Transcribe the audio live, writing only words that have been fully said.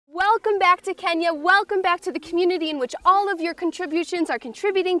welcome back to Kenya. Welcome back to the community in which all of your contributions are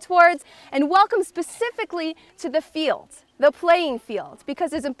contributing towards, and welcome specifically to the field, the playing field,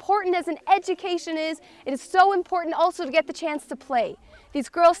 because as important as an education is, it is so important also to get the chance to play. These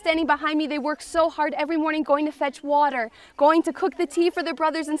girls standing behind me, they work so hard every morning going to fetch water, going to cook the tea for their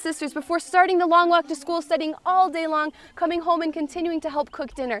brothers and sisters before starting the long walk to school, studying all day long, coming home and continuing to help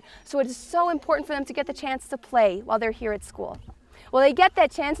cook dinner. So it is so important for them to get the chance to play while they're here at school. Well, they get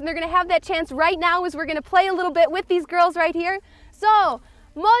that chance, and they're going to have that chance right now as we're going to play a little bit with these girls right here. So,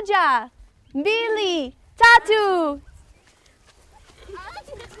 moja, mbili, tatu.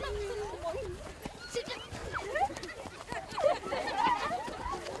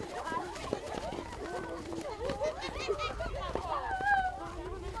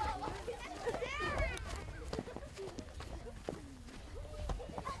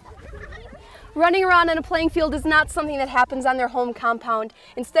 Running around on a playing field is not something that happens on their home compound.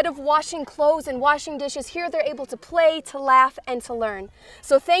 Instead of washing clothes and washing dishes, here they're able to play, to laugh, and to learn.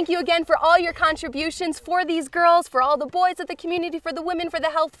 So thank you again for all your contributions for these girls, for all the boys of the community, for the women, for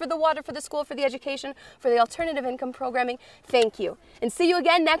the health, for the water, for the school, for the education, for the alternative income programming. Thank you. And see you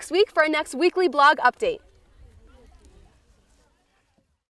again next week for our next weekly blog update.